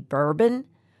Kentucky bourbon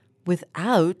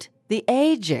without the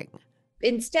aging.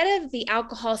 Instead of the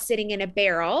alcohol sitting in a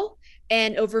barrel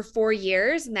and over 4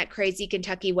 years in that crazy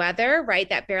Kentucky weather, right,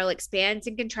 that barrel expands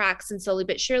and contracts and slowly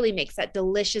but surely makes that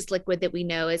delicious liquid that we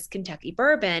know as Kentucky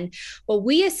bourbon. What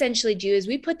we essentially do is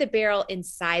we put the barrel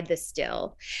inside the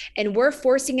still, and we're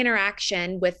forcing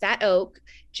interaction with that oak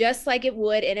just like it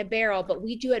would in a barrel, but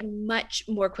we do it much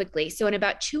more quickly. So in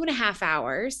about 2.5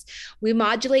 hours, we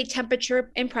modulate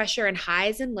temperature and pressure and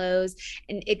highs and lows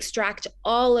and extract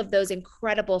all of those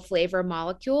incredible flavor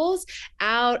molecules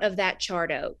out of that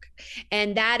charred oak.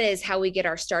 And that is how we get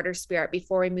our starter spirit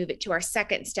before we move it to our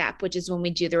second step, which is when we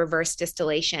do the reverse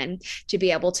distillation to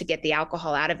be able to get the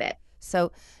alcohol out of it.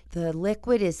 So the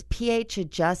liquid is pH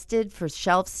adjusted for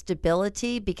shelf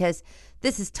stability, because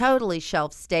this is totally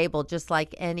shelf stable, just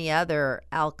like any other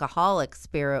alcoholic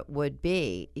spirit would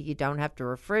be. You don't have to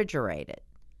refrigerate it.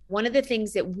 One of the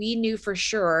things that we knew for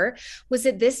sure was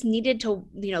that this needed to,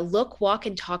 look, walk,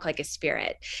 and talk like a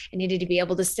spirit. It needed to be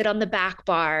able to sit on the back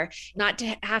bar, not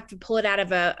to have to pull it out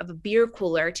of a beer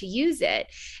cooler to use it.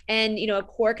 And, a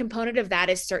core component of that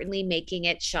is certainly making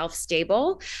it shelf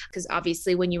stable, because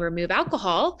obviously when you remove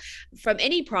alcohol from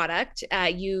any product,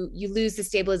 you lose the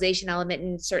stabilization element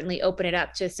and certainly open it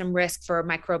up to some risk for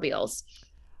microbials.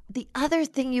 The other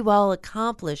thing you all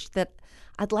accomplished that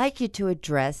I'd like you to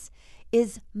address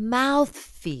is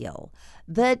mouthfeel,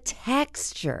 the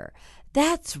texture.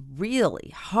 That's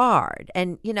really hard.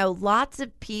 And, lots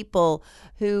of people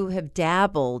who have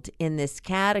dabbled in this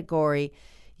category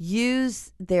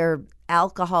use their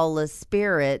alcoholless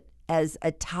spirit as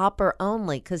a topper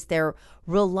only because they're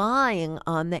relying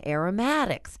on the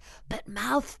aromatics. But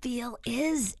mouthfeel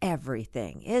is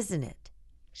everything, isn't it?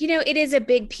 It is a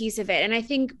big piece of it. And I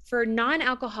think for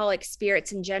non-alcoholic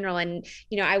spirits in general, and,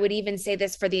 I would even say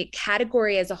this for the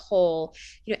category as a whole,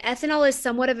 ethanol is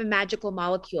somewhat of a magical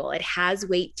molecule. It has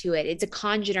weight to it. It's a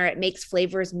congener. It makes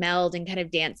flavors meld and kind of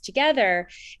dance together.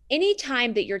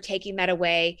 Anytime that you're taking that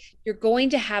away, you're going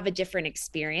to have a different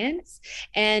experience.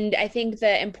 And I think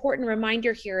the important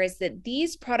reminder here is that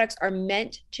these products are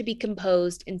meant to be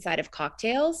composed inside of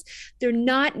cocktails. They're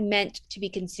not meant to be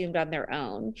consumed on their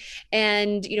own.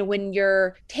 And when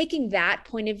you're taking that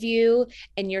point of view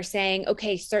and you're saying,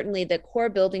 okay, certainly the core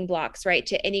building blocks, right,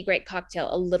 to any great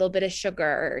cocktail, a little bit of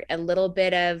sugar, a little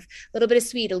bit of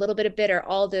sweet, a little bit of bitter,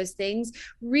 all those things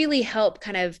really help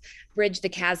kind of bridge the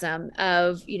chasm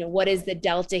of, what is the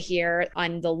delta here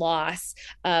on the loss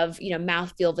of,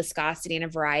 mouthfeel, viscosity, and a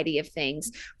variety of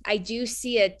things. I do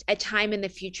see a time in the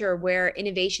future where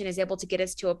innovation is able to get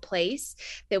us to a place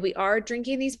that we are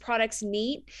drinking these products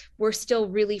neat. We're still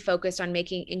really focused on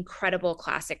making incredible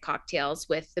classic cocktails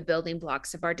with the building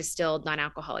blocks of our distilled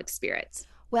non-alcoholic spirits.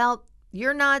 Well,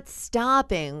 you're not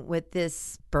stopping with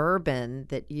this bourbon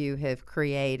that you have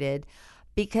created,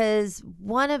 because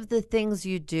one of the things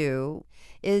you do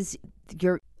is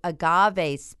your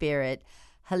agave spirit,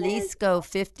 Jalisco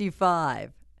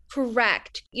 55.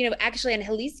 Correct. Actually, and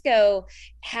Jalisco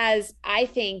has, I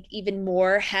think, even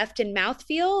more heft and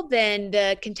mouthfeel than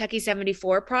the Kentucky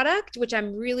 74 product, which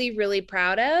I'm really, really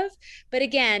proud of. But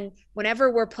again,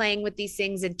 whenever we're playing with these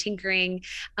things and tinkering,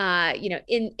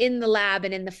 in the lab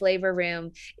and in the flavor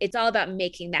room, it's all about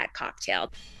making that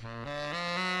cocktail.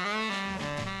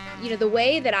 The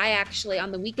way that I actually,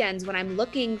 on the weekends, when I'm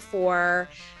looking for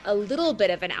a little bit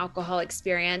of an alcohol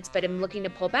experience, but I'm looking to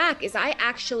pull back, is I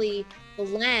actually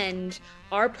blend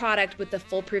our product with the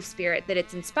foolproof spirit that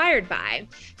it's inspired by.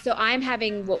 So I'm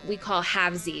having what we call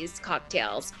halvesies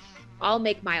cocktails. I'll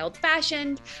make my old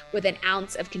fashioned with an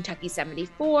ounce of Kentucky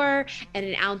 74 and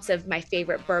an ounce of my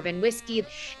favorite bourbon whiskey.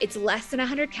 It's less than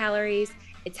 100 calories.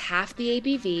 It's half the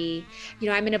ABV.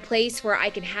 I'm in a place where I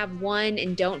can have one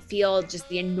and don't feel just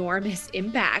the enormous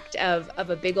impact of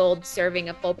a big old serving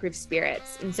of foolproof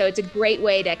spirits. And so it's a great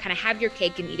way to kind of have your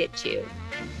cake and eat it too.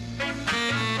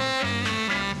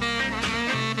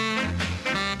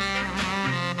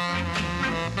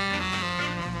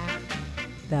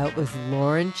 That was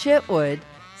Lauren Chitwood,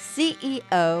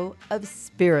 CEO of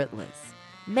Spiritless,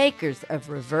 makers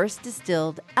of reverse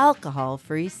distilled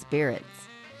alcohol-free spirits.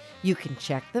 You can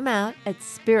check them out at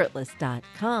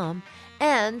spiritless.com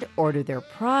and order their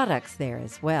products there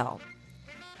as well.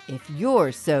 If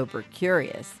you're sober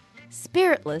curious,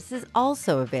 Spiritless is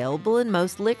also available in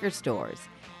most liquor stores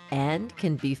and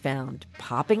can be found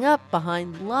popping up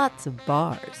behind lots of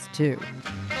bars, too.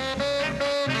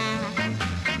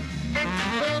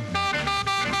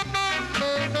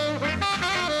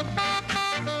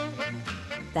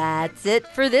 That's it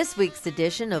for this week's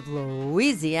edition of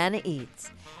Louisiana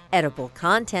Eats. Edible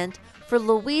content for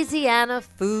Louisiana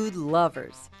food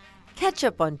lovers. Catch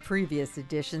up on previous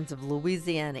editions of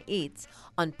Louisiana Eats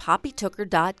on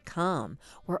poppytooker.com,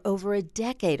 where over a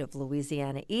decade of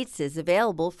Louisiana Eats is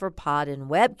available for pod and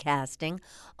webcasting,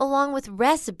 along with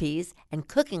recipes and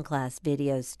cooking class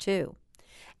videos too.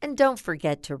 And don't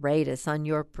forget to rate us on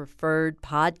your preferred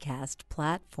podcast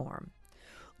platform.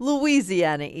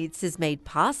 Louisiana Eats is made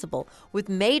possible with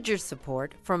major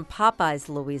support from Popeye's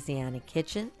Louisiana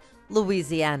Kitchen,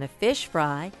 Louisiana Fish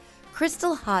Fry,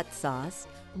 Crystal Hot Sauce,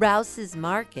 Rouse's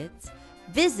Markets,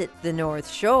 Visit the North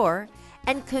Shore,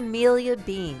 and Camellia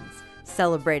Beans,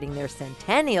 celebrating their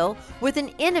centennial with an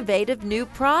innovative new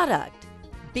product,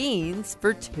 Beans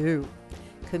for Two.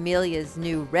 Camellia's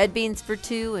new red beans for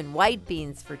two and white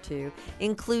beans for two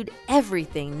include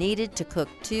everything needed to cook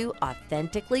two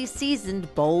authentically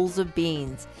seasoned bowls of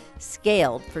beans,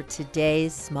 scaled for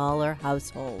today's smaller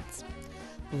households.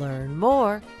 Learn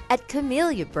more at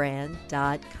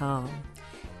CameliaBrand.com.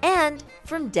 And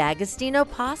from D'Agostino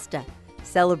Pasta,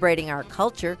 celebrating our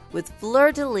culture with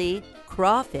fleur-de-lis,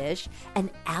 crawfish, and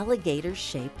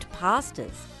alligator-shaped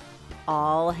pastas.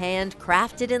 All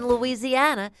handcrafted in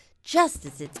Louisiana, just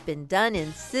as it's been done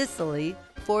in Sicily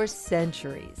for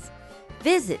centuries.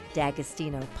 Visit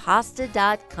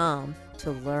d'agostinopasta.com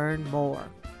to learn more.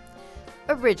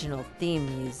 Original theme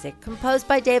music composed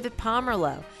by David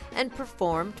Pomerleau and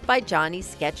performed by Johnny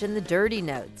Sketch and the Dirty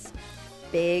Notes.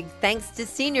 Big thanks to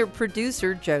senior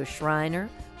producer Joe Schreiner,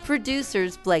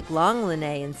 producers Blake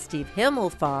Longlinay and Steve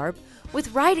Himmelfarb,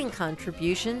 with writing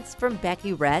contributions from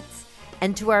Becky Retz,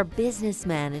 and to our business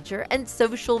manager and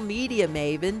social media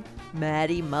maven,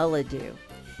 Maddie Mullidew.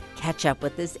 Catch up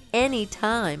with us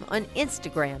anytime on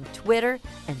Instagram, Twitter,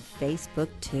 and Facebook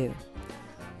too.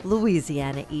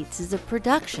 Louisiana Eats is a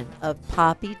production of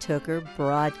Poppy Tooker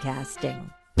Broadcasting.